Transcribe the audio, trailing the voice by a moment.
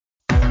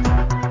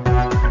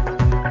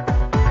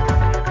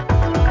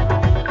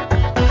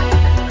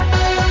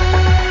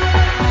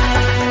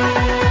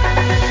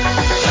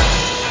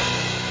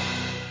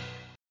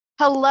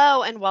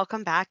Hello, and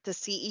welcome back to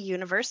CE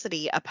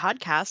University, a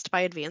podcast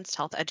by Advanced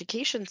Health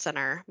Education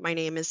Center. My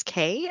name is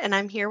Kay, and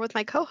I'm here with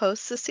my co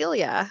host,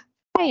 Cecilia.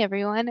 Hi,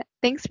 everyone.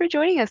 Thanks for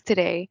joining us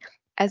today.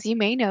 As you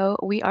may know,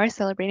 we are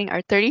celebrating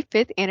our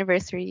 35th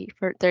anniversary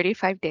for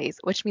 35 days,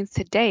 which means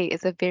today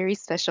is a very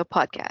special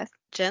podcast.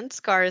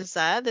 Jence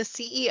Garza, the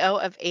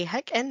CEO of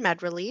AHEC and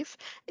MedRelief,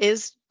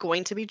 is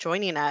going to be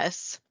joining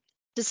us.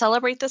 To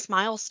celebrate this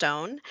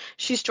milestone,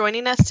 she's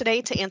joining us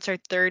today to answer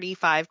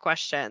 35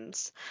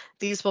 questions.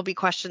 These will be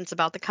questions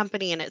about the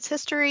company and its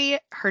history,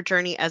 her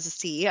journey as a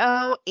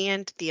CEO,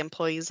 and the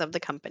employees of the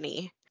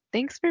company.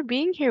 Thanks for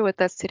being here with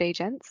us today,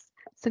 gents.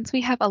 Since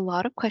we have a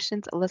lot of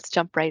questions, let's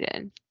jump right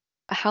in.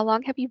 How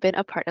long have you been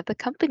a part of the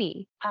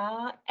company?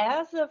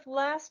 As of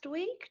last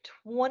week,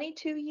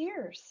 22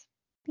 years.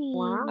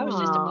 I was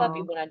just a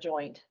puppy Wow. when I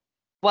joined.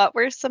 What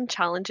were some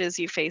challenges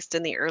you faced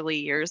in the early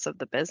years of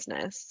the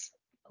business?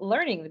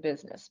 Learning the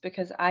business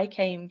because I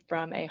came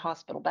from a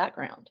hospital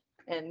background,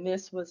 and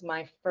this was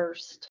my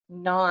first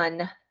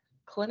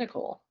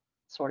non-clinical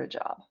sort of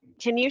job.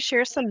 Can you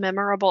share some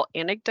memorable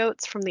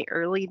anecdotes from the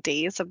early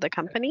days of the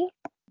company?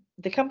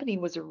 The company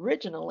was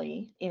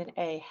originally in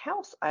a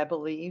house, I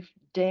believe,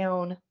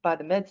 down by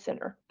the med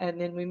center,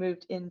 and then we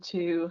moved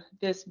into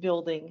this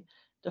building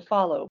to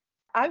follow.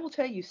 I will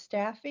tell you,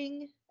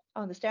 staffing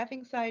on the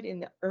staffing side in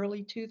the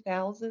early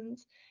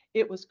 2000s,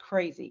 it was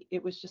crazy.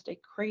 It was just a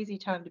crazy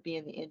time to be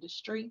in the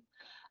industry.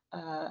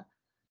 Uh,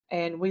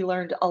 and we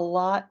learned a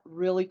lot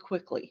really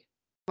quickly.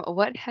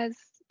 What has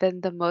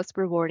been the most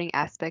rewarding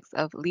aspects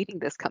of leading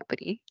this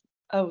company?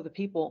 Oh, the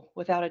people,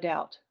 without a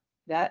doubt.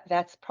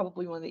 That's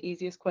probably one of the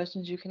easiest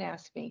questions you can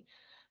ask me.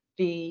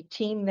 The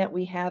team that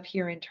we have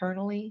here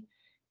internally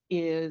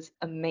is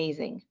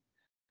amazing.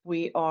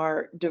 We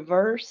are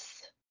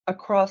diverse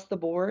across the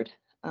board,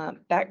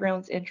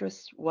 backgrounds,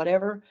 interests,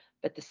 whatever,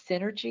 but the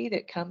synergy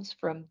that comes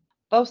from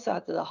both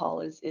sides of the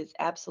hall is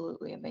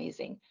absolutely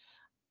amazing.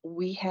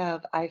 We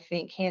have, I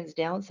think, hands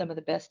down, some of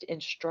the best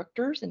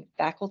instructors and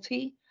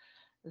faculty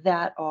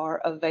that are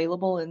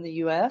available in the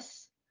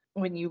US.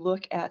 When you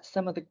look at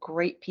some of the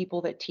great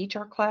people that teach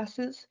our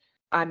classes,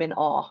 I'm in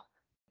awe.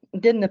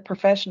 Then the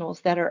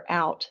professionals that are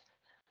out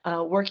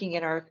working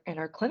in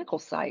our clinical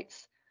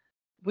sites,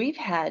 we've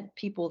had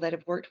people that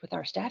have worked with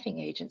our staffing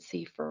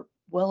agency for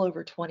well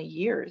over 20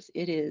 years.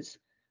 It is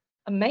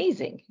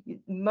amazing.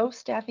 Most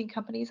staffing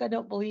companies, I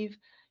don't believe,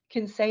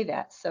 can say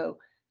that. So,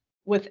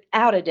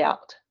 without a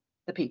doubt,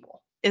 the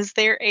people. Is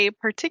there a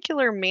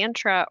particular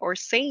mantra or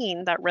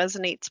saying that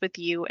resonates with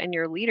you and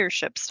your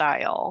leadership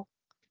style?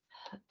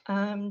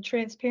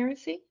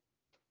 Transparency,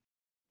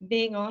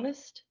 being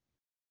honest.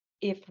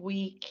 If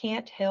we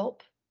can't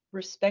help,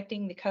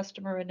 respecting the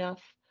customer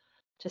enough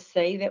to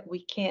say that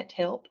we can't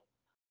help,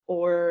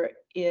 or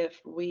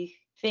if we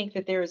think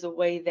that there is a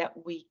way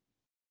that we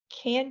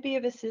can be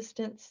of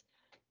assistance,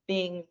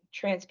 being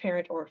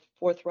transparent or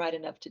forthright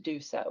enough to do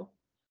so.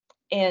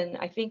 And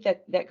I think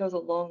that that goes a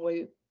long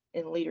way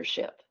in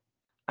leadership.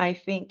 I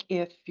think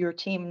if your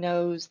team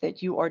knows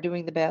that you are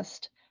doing the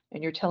best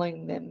and you're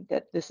telling them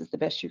that this is the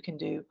best you can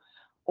do,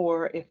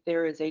 or if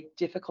there is a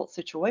difficult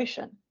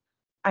situation,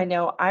 I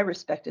know I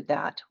respected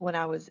that when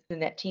I was in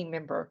that team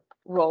member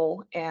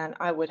role, and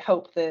I would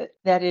hope that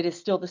it is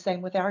still the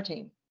same with our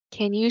team.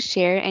 Can you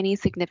share any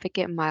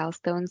significant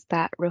milestones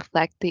that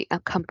reflect the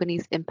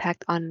company's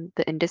impact on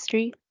the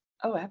industry?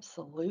 Oh,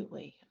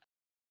 absolutely.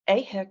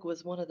 AHEC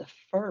was one of the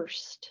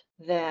first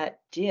that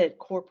did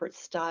corporate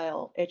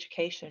style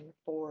education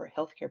for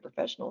healthcare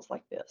professionals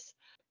like this.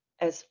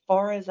 As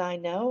far as I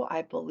know,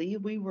 I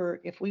believe we were,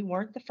 if we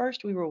weren't the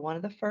first, we were one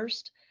of the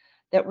first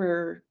that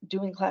were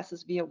doing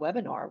classes via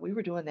webinar. We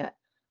were doing that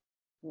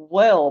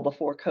well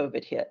before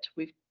COVID hit.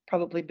 We've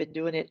probably been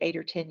doing it 8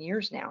 or 10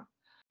 years now.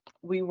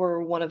 We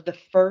were one of the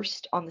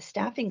first on the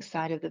staffing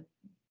side of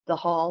the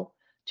hall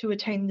to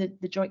attain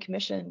the Joint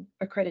Commission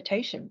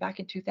accreditation back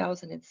in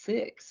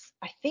 2006.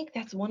 I think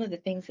that's one of the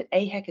things that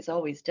AHEC has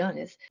always done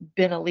is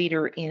been a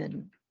leader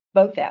in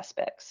both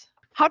aspects.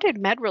 How did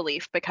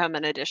MedRelief become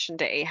an addition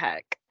to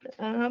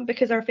AHEC?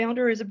 Because our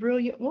founder is a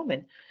brilliant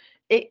woman.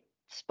 It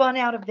spun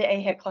out of the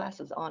AHEC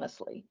classes,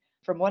 honestly.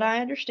 From what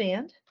I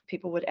understand,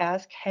 people would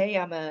ask, "Hey,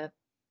 I'm a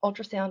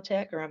ultrasound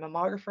tech or a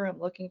mammographer. I'm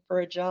looking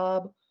for a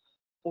job."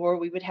 Or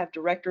we would have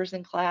directors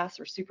in class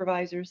or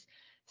supervisors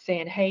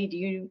saying, "Hey, do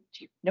you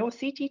know a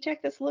CT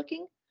tech that's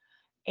looking?"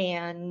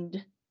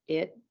 And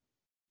it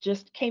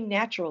just came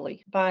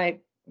naturally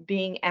by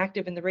being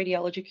active in the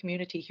radiology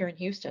community here in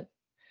Houston.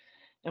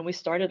 And we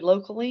started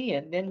locally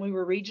and then we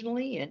were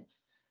regionally. And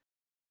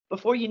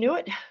before you knew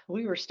it,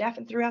 we were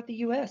staffing throughout the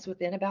US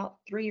within about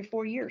 3 or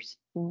 4 years.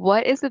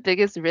 What is the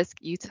biggest risk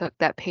you took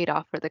that paid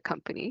off for the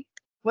company?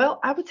 Well,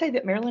 I would say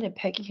that Marilyn and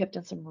Peggy have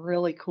done some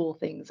really cool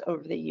things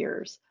over the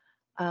years.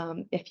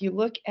 If you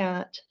look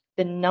at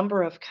the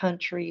number of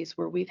countries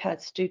where we've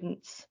had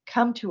students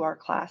come to our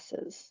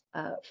classes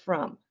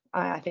from,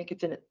 I think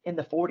it's in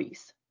the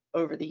 40s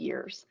over the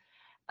years.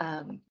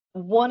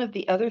 One of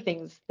the other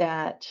things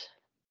that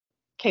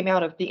came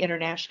out of the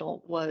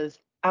international was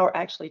our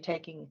actually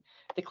taking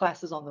the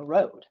classes on the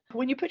road.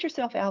 When you put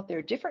yourself out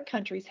there, different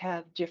countries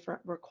have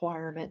different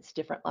requirements,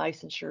 different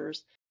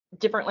licensures,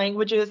 different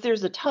languages.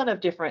 There's a ton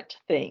of different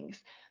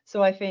things.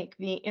 So I think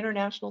the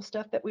international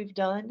stuff that we've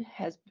done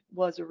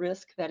was a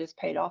risk that has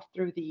paid off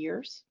through the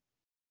years.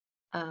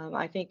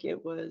 I think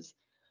it was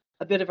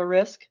a bit of a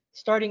risk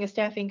starting a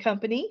staffing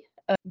company,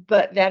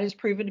 but that has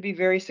proven to be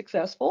very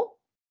successful.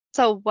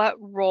 So, what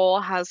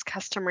role has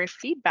customer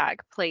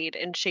feedback played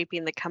in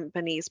shaping the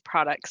company's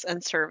products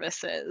and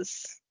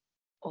services?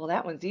 Well,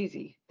 that one's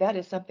easy. That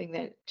is something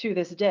that to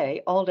this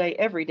day, all day,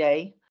 every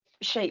day,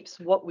 shapes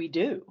what we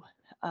do.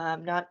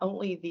 Not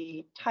only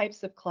the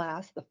types of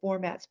class, the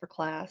formats for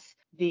class,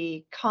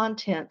 the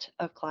content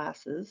of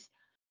classes,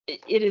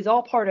 it is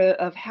all part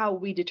of how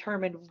we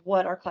determine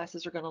what our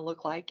classes are going to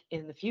look like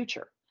in the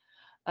future.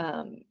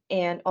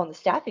 And on the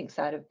staffing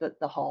side of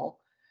the hall,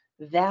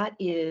 that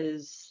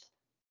is,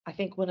 I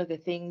think, one of the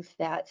things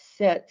that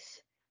sets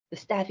the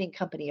staffing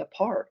company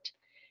apart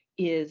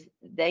is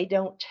they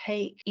don't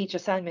take each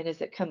assignment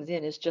as it comes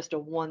in as just a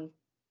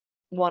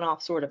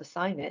one-off sort of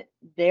assignment.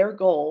 Their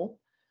goal,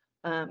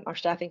 our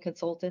staffing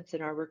consultants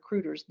and our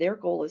recruiters, their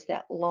goal is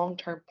that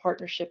long-term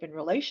partnership and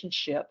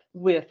relationship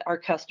with our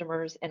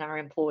customers and our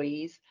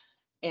employees.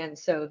 And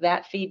so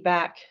that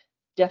feedback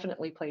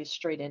definitely plays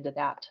straight into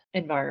that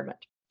environment.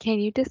 Can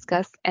you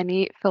discuss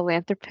any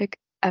philanthropic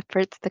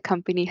efforts the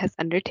company has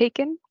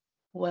undertaken?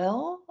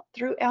 Well,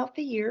 throughout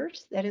the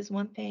years, that is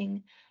one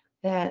thing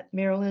that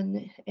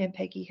Marilyn and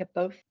Peggy have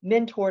both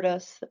mentored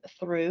us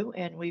through,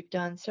 and we've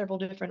done several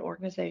different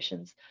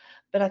organizations.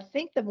 But I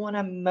think the one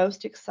I'm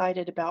most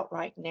excited about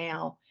right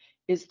now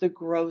is the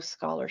Grow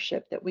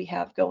Scholarship that we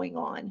have going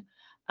on.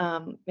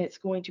 It's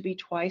going to be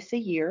twice a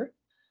year.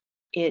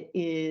 It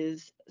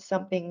is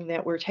something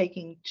that we're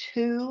taking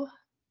two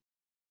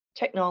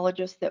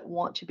technologists that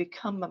want to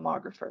become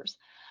mammographers.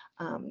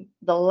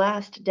 The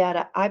last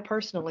data I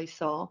personally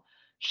saw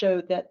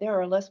showed that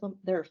there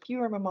are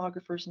fewer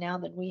mammographers now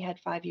than we had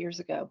 5 years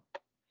ago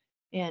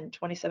in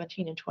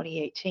 2017 and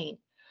 2018.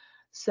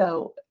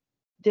 So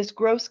this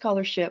growth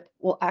scholarship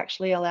will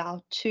actually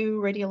allow two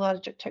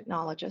radiologic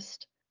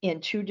technologists in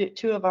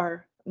two of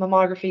our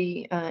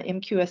mammography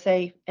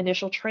MQSA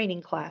initial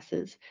training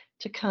classes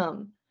to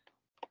come.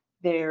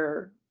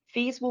 Their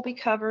fees will be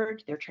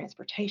covered, their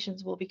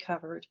transportations will be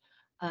covered,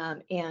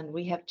 and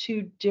we have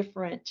two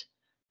different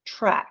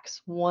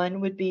tracks.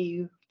 One would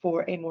be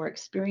for a more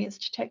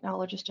experienced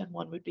technologist, and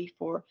one would be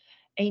for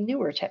a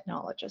newer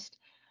technologist.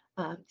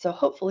 So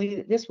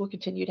hopefully this will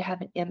continue to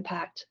have an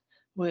impact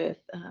with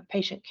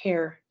patient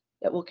care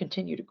that will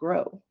continue to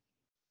grow.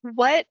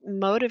 What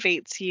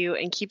motivates you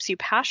and keeps you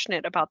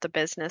passionate about the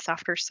business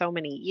after so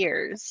many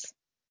years?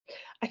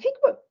 I think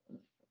what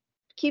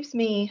keeps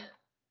me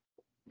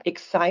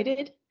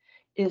excited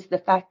is the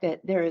fact that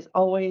there is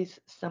always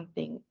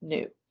something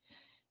new.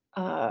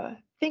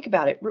 Think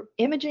about it.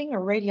 Imaging or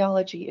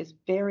radiology is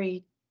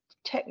very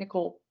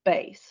technical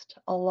based.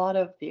 A lot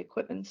of the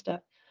equipment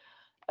stuff,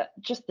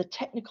 just the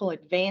technical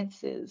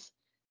advances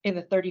in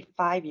the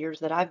 35 years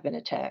that I've been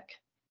a tech,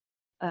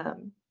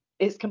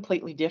 is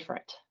completely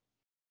different.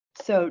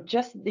 So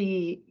just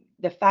the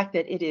fact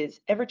that it is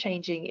ever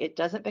changing, it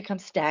doesn't become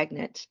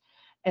stagnant,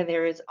 and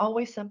there is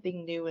always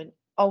something new and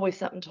always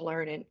something to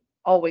learn and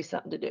always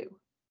something to do.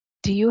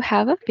 Do you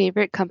have a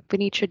favorite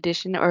company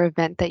tradition or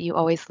event that you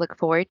always look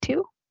forward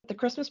to? The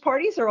Christmas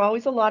parties are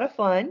always a lot of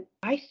fun.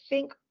 I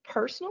think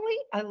personally,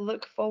 I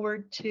look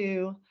forward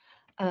to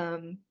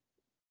um,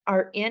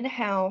 our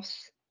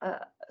in-house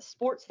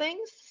sports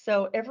things.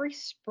 So every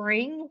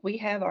spring we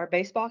have our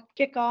baseball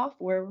kickoff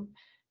where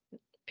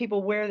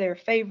people wear their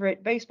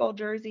favorite baseball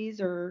jerseys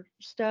or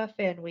stuff,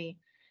 and we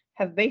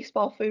have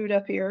baseball food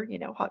up here,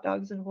 hot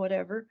dogs and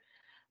whatever.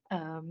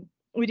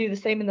 We do the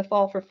same in the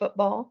fall for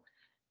football.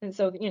 And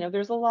so,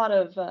 there's a lot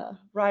of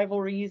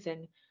rivalries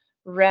and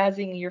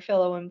razzing your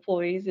fellow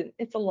employees, and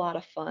it's a lot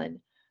of fun.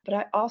 But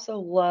I also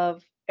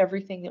love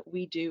everything that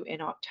we do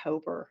in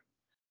October.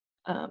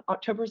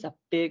 October is a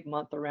big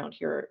month around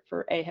here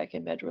for AHEC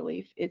and Med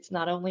Relief. It's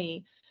not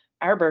only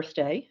our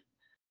birthday,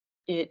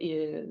 it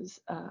is,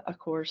 of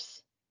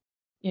course,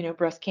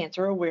 Breast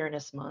Cancer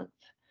Awareness Month.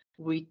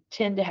 We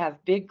tend to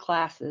have big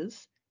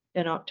classes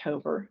in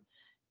October,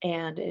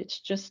 and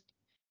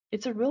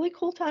it's a really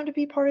cool time to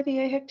be part of the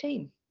AHEC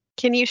team.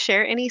 Can you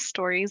share any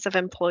stories of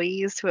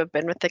employees who have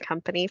been with the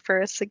company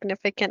for a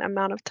significant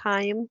amount of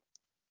time?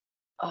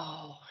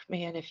 Oh,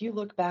 man, if you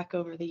look back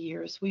over the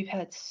years, we've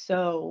had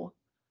so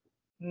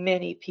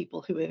many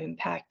people who have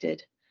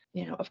impacted.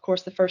 Of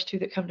course, the first two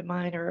that come to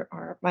mind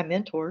are my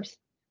mentors,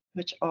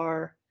 which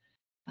are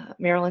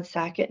Marilyn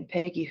Sackett and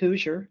Peggy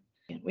Hoosier.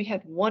 And we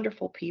had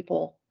wonderful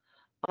people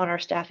on our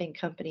staffing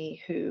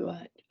company who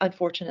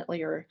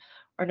unfortunately are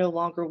no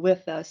longer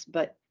with us,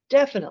 but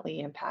definitely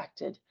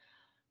impacted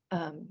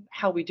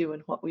how we do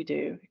and what we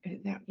do.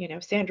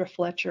 Sandra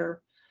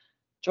Fletcher,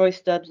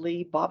 Joyce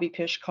Dudley, Bobby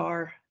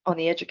Pishkar on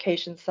the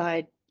education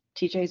side,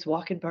 TJ's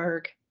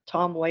Walkenberg,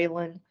 Tom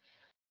Whalen.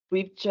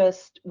 We've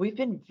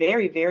been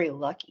very, very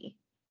lucky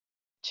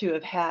to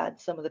have had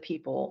some of the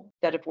people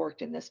that have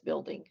worked in this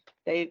building.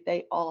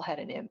 They all had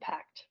an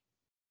impact.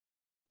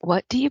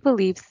 What do you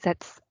believe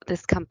sets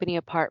this company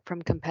apart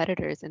from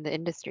competitors in the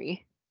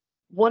industry?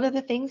 One of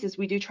the things is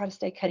we do try to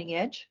stay cutting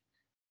edge.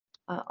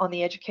 On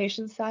the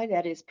education side,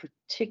 that is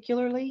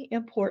particularly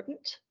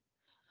important.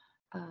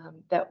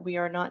 That we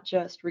are not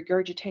just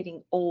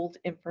regurgitating old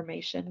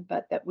information,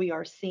 but that we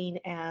are seen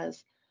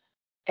as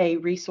a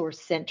resource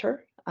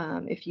center.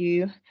 If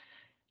you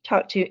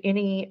talk to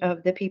any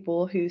of the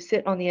people who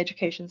sit on the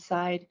education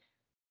side,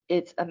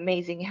 it's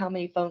amazing how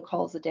many phone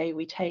calls a day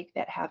we take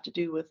that have to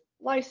do with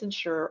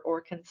licensure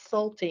or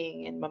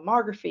consulting and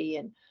mammography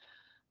and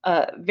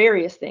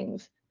various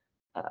things.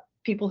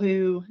 People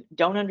who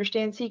don't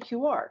understand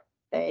CQR,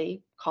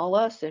 they call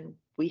us and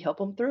we help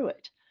them through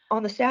it.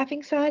 On the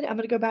staffing side, I'm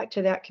going to go back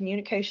to that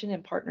communication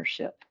and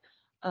partnership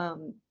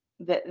um,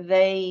 that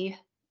they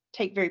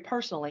take very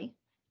personally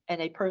and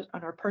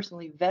and are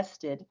personally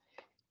vested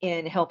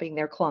in helping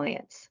their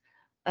clients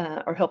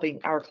or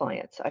helping our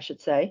clients, I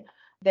should say.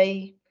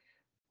 They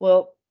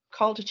will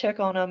call to check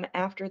on them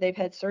after they've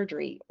had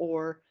surgery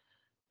or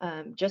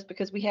just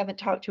because we haven't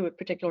talked to a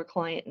particular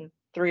client in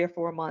 3 or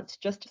 4 months,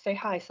 just to say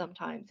hi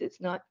sometimes.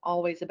 It's not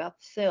always about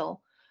the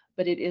sale,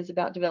 but it is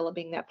about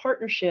developing that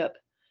partnership.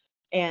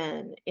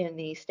 And in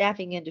the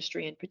staffing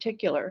industry in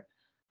particular,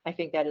 I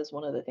think that is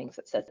one of the things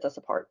that sets us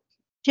apart.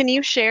 Can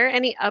you share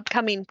any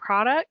upcoming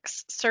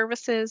products,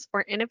 services,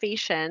 or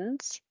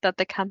innovations that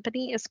the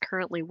company is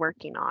currently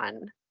working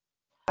on?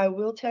 I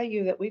will tell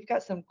you that we've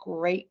got some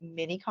great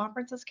mini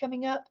conferences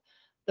coming up.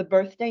 The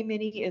birthday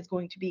mini is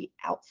going to be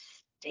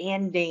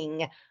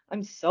outstanding.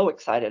 I'm so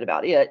excited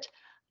about it.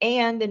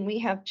 And then we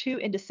have two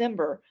in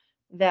December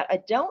that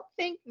I don't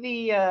think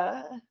the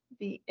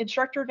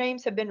instructor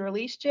names have been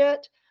released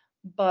yet,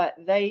 but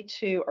they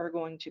too are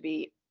going to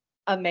be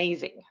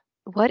amazing.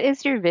 What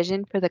is your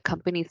vision for the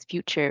company's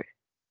future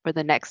for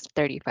the next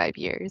 35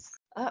 years?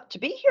 To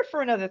be here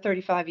for another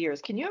 35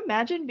 years, can you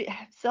imagine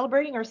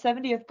celebrating our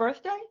 70th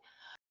birthday?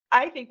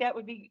 I think that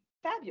would be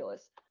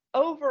fabulous.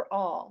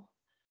 Overall,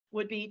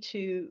 would be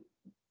to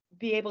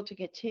be able to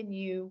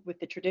continue with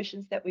the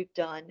traditions that we've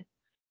done,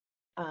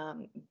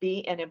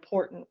 be an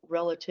important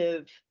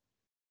relative,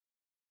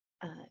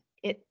 uh,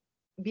 it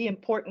be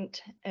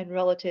important and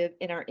relative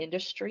in our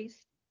industries,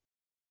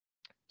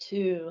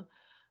 to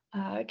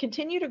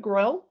continue to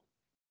grow,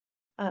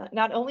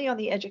 not only on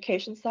the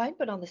education side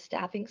but on the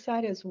staffing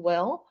side as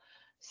well,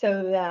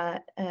 so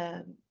that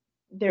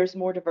there's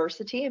more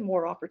diversity and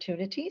more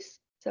opportunities.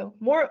 So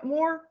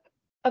more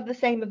of the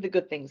same of the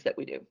good things that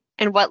we do.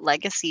 And what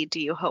legacy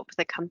do you hope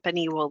the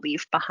company will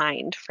leave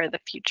behind for the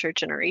future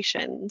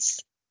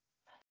generations?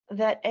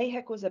 That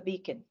AHEC was a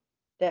beacon,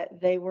 that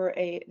they were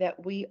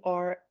that we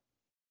are,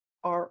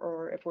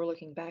 or if we're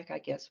looking back, I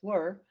guess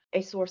were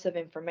a source of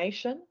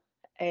information,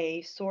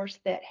 a source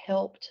that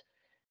helped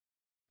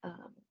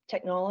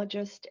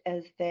technologists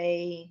as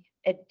they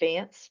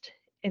advanced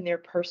in their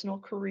personal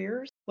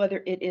careers,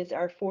 whether it is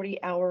our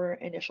 40-hour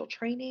initial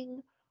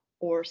training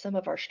or some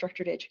of our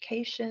structured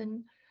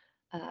education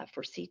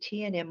for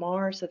CT and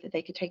MR so that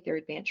they could take their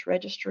advanced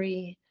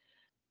registry,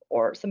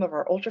 or some of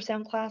our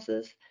ultrasound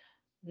classes.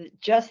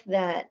 Just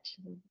that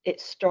it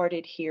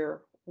started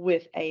here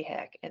with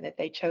AHEC and that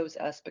they chose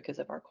us because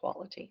of our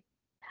quality.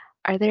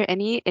 Are there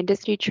any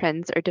industry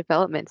trends or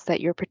developments that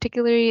you're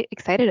particularly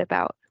excited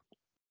about?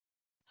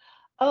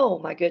 Oh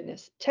my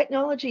goodness.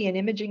 Technology and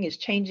imaging is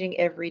changing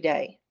every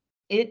day.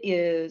 It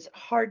is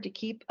hard to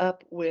keep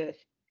up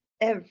with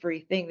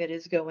everything that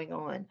is going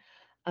on.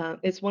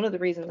 It's one of the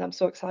reasons I'm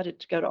so excited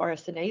to go to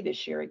RSNA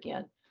this year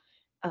again.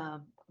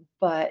 Um,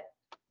 but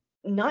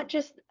not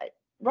just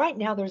right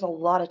now, there's a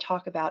lot of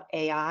talk about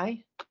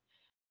AI,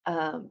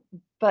 um,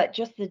 but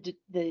just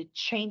the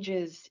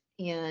changes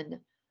in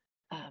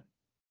um,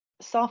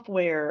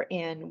 software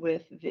and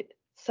with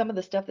some of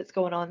the stuff that's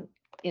going on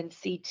in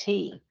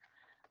CT,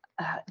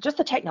 just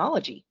the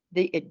technology,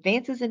 the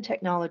advances in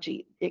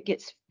technology, it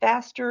gets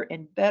faster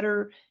and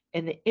better,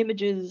 and the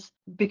images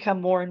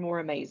become more and more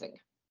amazing.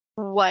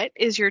 What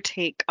is your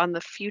take on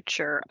the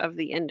future of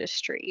the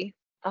industry?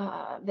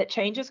 That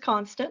change is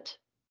constant,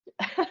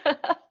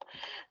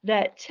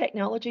 that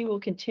technology will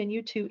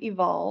continue to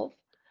evolve,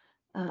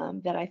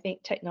 that I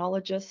think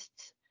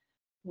technologists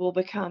will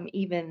become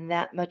even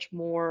that much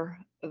more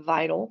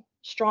vital.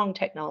 Strong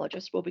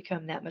technologists will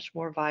become that much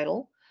more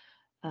vital.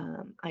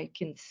 I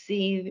can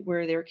see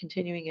where their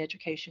continuing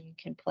education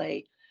can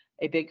play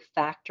a big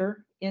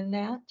factor in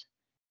that.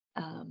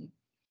 Um,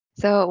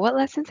 So, what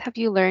lessons have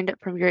you learned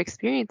from your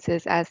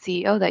experiences as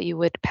CEO that you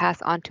would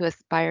pass on to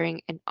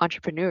aspiring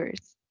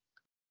entrepreneurs?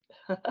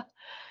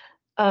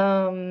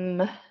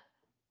 um,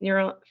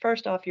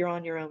 first off, you're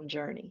on your own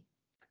journey,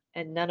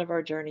 and none of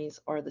our journeys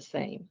are the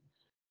same.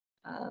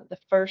 The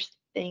first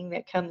thing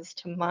that comes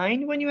to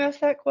mind when you ask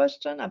that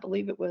question, I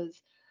believe it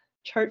was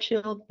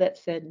Churchill that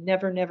said,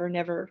 never, never,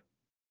 never,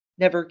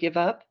 never give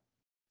up.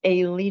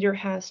 A leader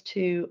has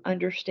to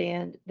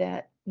understand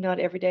that not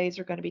every days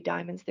are going to be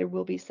diamonds. There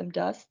will be some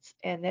dusts,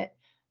 and that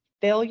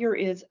failure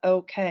is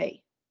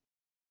okay.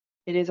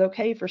 It is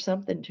okay for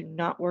something to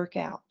not work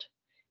out.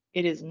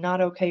 It is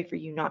not okay for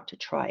you not to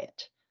try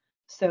it.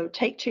 So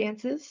take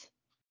chances,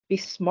 be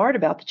smart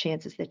about the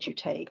chances that you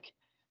take,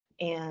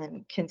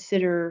 and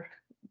consider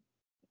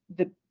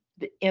the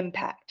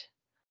impact,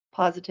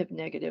 positive,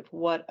 negative.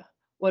 What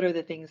are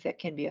the things that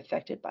can be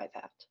affected by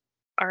that?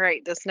 All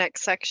right, this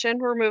next section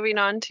we're moving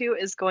on to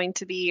is going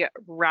to be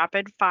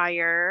rapid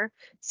fire.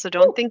 So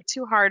don't Woo! think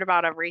too hard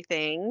about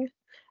everything.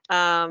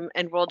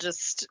 And we'll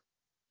just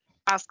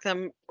ask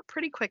them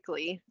pretty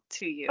quickly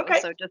to you. Okay.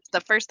 So just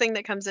the first thing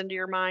that comes into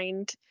your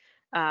mind,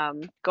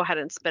 go ahead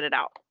and spit it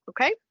out.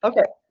 Okay?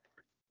 Okay.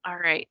 All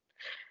right.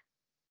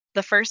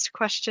 The first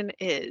question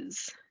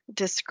is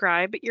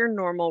describe your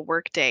normal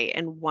workday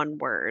in one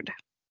word.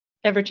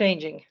 Ever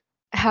changing.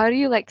 How do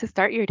you like to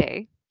start your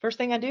day? First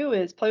thing I do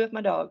is play with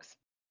my dogs.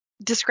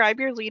 Describe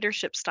your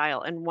leadership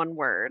style in one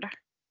word.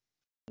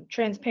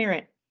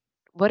 Transparent.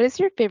 What is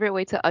your favorite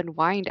way to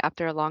unwind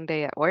after a long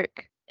day at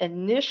work?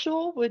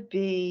 Initial would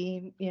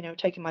be,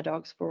 taking my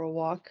dogs for a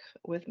walk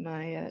with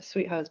my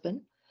sweet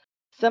husband.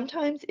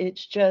 Sometimes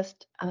it's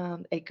just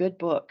a good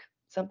book,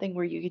 something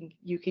where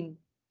you can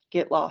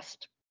get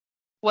lost.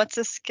 What's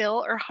a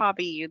skill or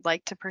hobby you'd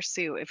like to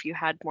pursue if you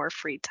had more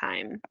free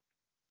time?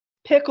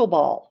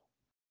 Pickleball.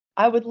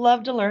 I would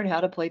love to learn how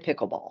to play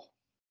pickleball.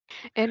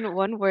 In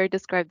one word,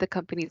 describe the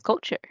company's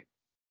culture.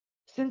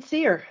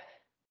 Sincere.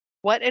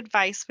 What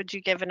advice would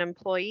you give an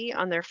employee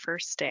on their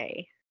first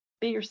day?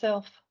 Be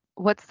yourself.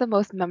 What's the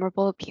most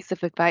memorable piece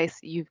of advice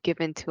you've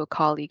given to a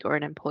colleague or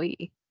an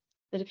employee?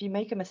 That if you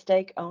make a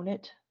mistake, own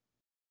it.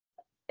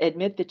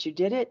 Admit that you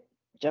did it.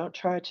 Don't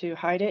try to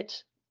hide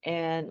it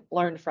and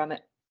learn from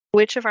it.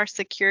 Which of our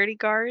security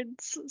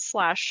guards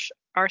slash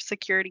our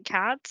security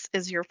cats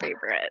is your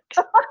favorite?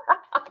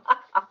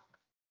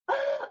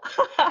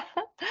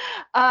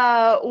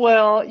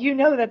 Well,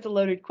 that's a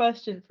loaded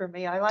question for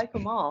me. I like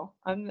them all.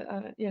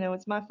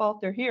 It's my fault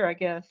they're here, I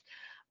guess.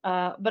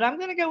 But I'm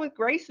gonna go with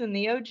Grayson,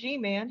 the OG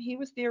man. He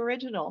was the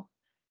original.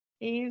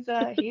 He's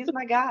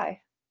my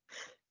guy.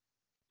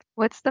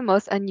 What's the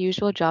most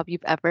unusual job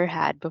you've ever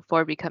had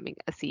before becoming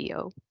a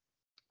CEO?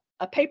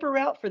 A paper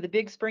route for the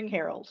Big Spring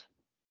Herald.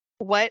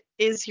 What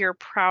is your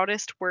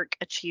proudest work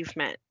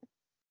achievement?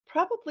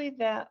 Probably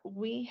that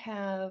we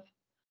have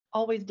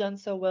always done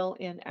so well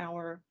in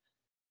our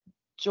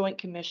Joint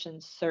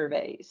Commission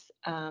surveys.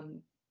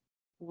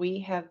 We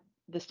have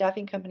the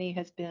staffing company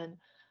has been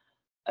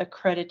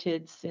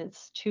accredited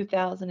since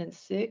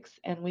 2006,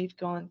 and we've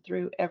gone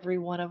through every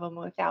one of them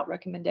without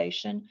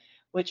recommendation,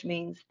 which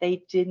means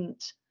they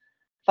didn't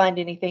find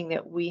anything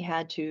that we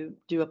had to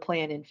do a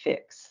plan and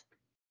fix.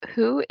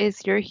 Who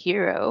is your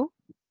hero?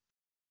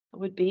 It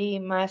would be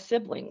my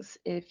siblings.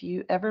 If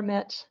you ever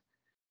met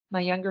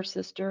my younger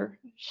sister,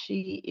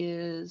 she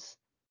is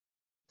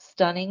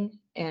stunning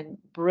and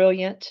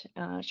brilliant.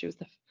 She was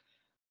the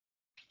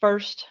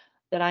first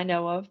that I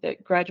know of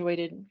that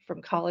graduated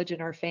from college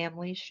in our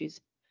family. She's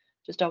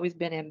just always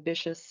been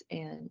ambitious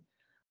and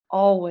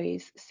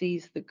always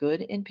sees the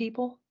good in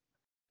people.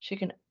 She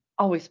can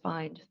always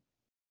find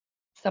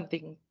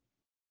something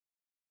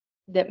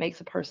that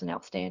makes a person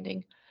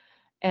outstanding.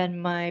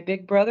 And my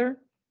big brother,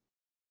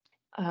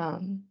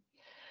 um,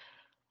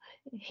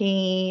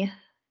 he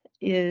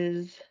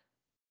is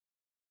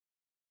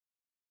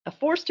a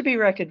force to be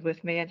reckoned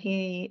with, man.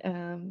 He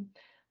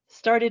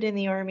started in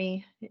the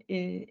Army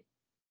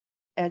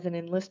as an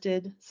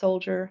enlisted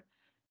soldier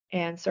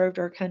and served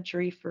our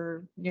country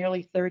for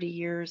nearly 30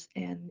 years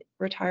and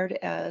retired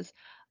as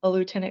a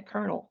lieutenant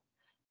colonel.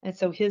 And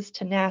so his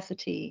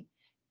tenacity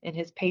and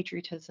his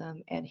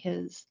patriotism and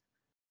his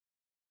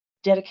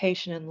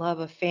dedication and love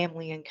of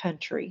family and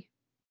country,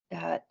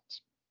 that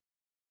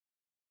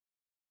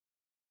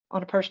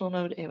on a personal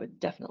note, it would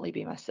definitely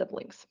be my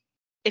siblings.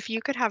 If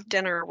you could have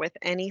dinner with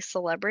any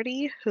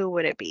celebrity, who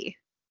would it be?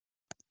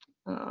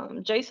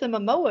 Jason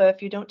Momoa,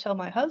 if you don't tell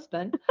my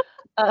husband.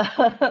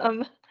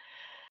 um,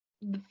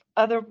 the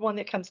other one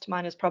that comes to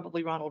mind is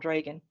probably Ronald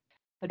Reagan.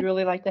 I'd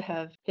really like to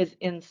have his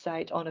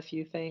insight on a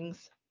few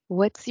things.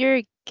 What's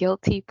your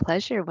guilty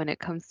pleasure when it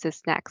comes to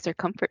snacks or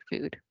comfort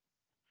food?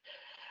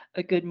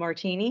 A good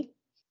martini.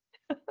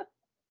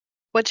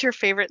 What's your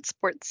favorite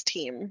sports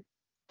team?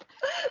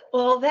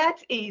 Well,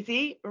 that's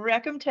easy.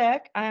 Reckham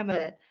Tech. I'm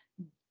a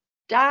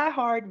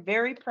die-hard,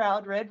 very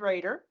proud Red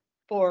Raider.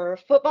 For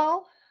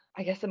football,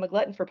 I guess I'm a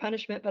glutton for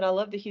punishment, but I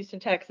love the Houston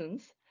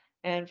Texans.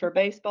 And for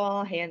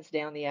baseball, hands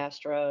down the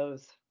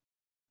Astros.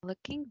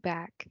 Looking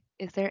back,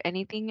 is there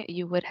anything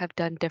you would have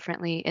done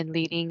differently in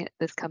leading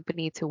this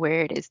company to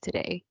where it is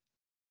today?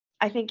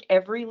 I think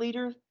every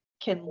leader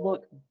can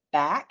look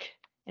back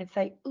and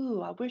say,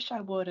 ooh, I wish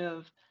I would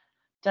have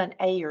done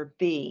A or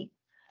B.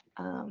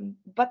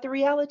 But the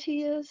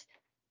reality is,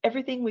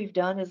 everything we've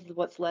done is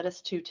what's led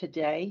us to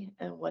today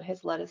and what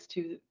has led us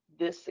to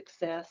this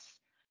success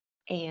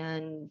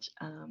and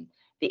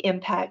the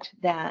impact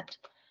that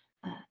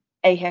uh,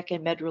 AHEC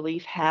and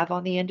MedRelief have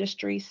on the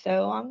industry.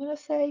 So I'm going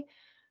to say,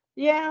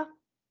 yeah,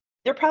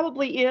 there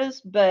probably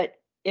is, but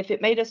if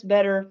it made us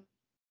better,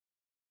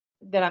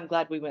 then I'm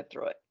glad we went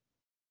through it.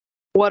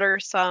 What are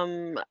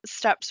some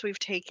steps we've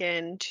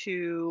taken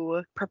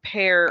to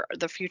prepare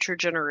the future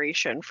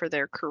generation for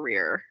their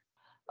career?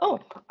 Oh,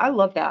 I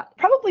love that.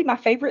 Probably my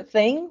favorite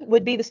thing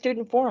would be the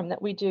student forum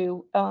that we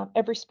do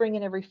every spring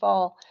and every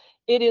fall.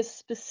 It is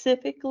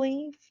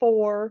specifically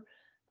for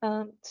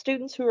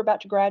students who are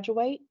about to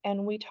graduate,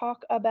 and we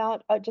talk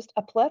about just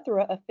a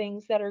plethora of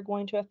things that are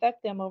going to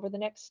affect them over the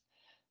next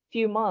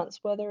few months,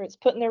 whether it's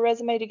putting their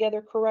resume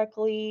together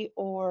correctly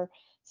or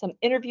some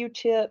interview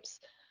tips.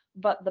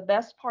 But the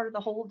best part of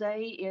the whole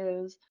day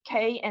is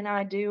Kay and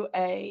I do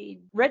a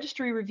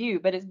registry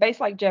review, but it's based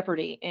like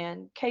Jeopardy.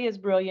 And Kay is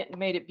brilliant and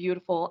made it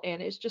beautiful.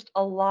 And it's just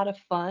a lot of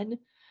fun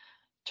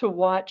to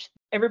watch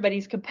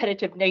everybody's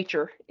competitive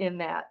nature in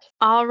that.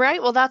 All right.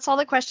 Well, that's all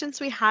the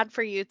questions we had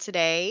for you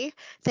today.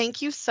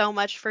 Thank you so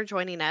much for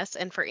joining us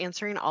and for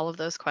answering all of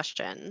those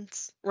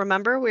questions.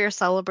 Remember, we are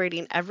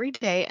celebrating every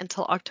day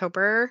until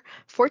October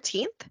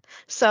 14th.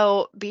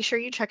 So be sure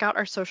you check out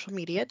our social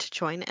media to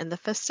join in the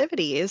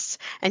festivities.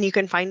 And you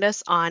can find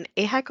us on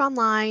AHEC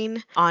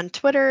Online, on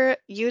Twitter,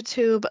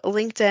 YouTube,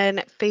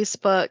 LinkedIn,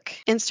 Facebook,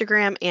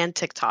 Instagram, and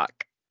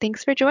TikTok.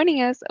 Thanks for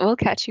joining us. We'll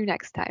catch you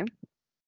next time.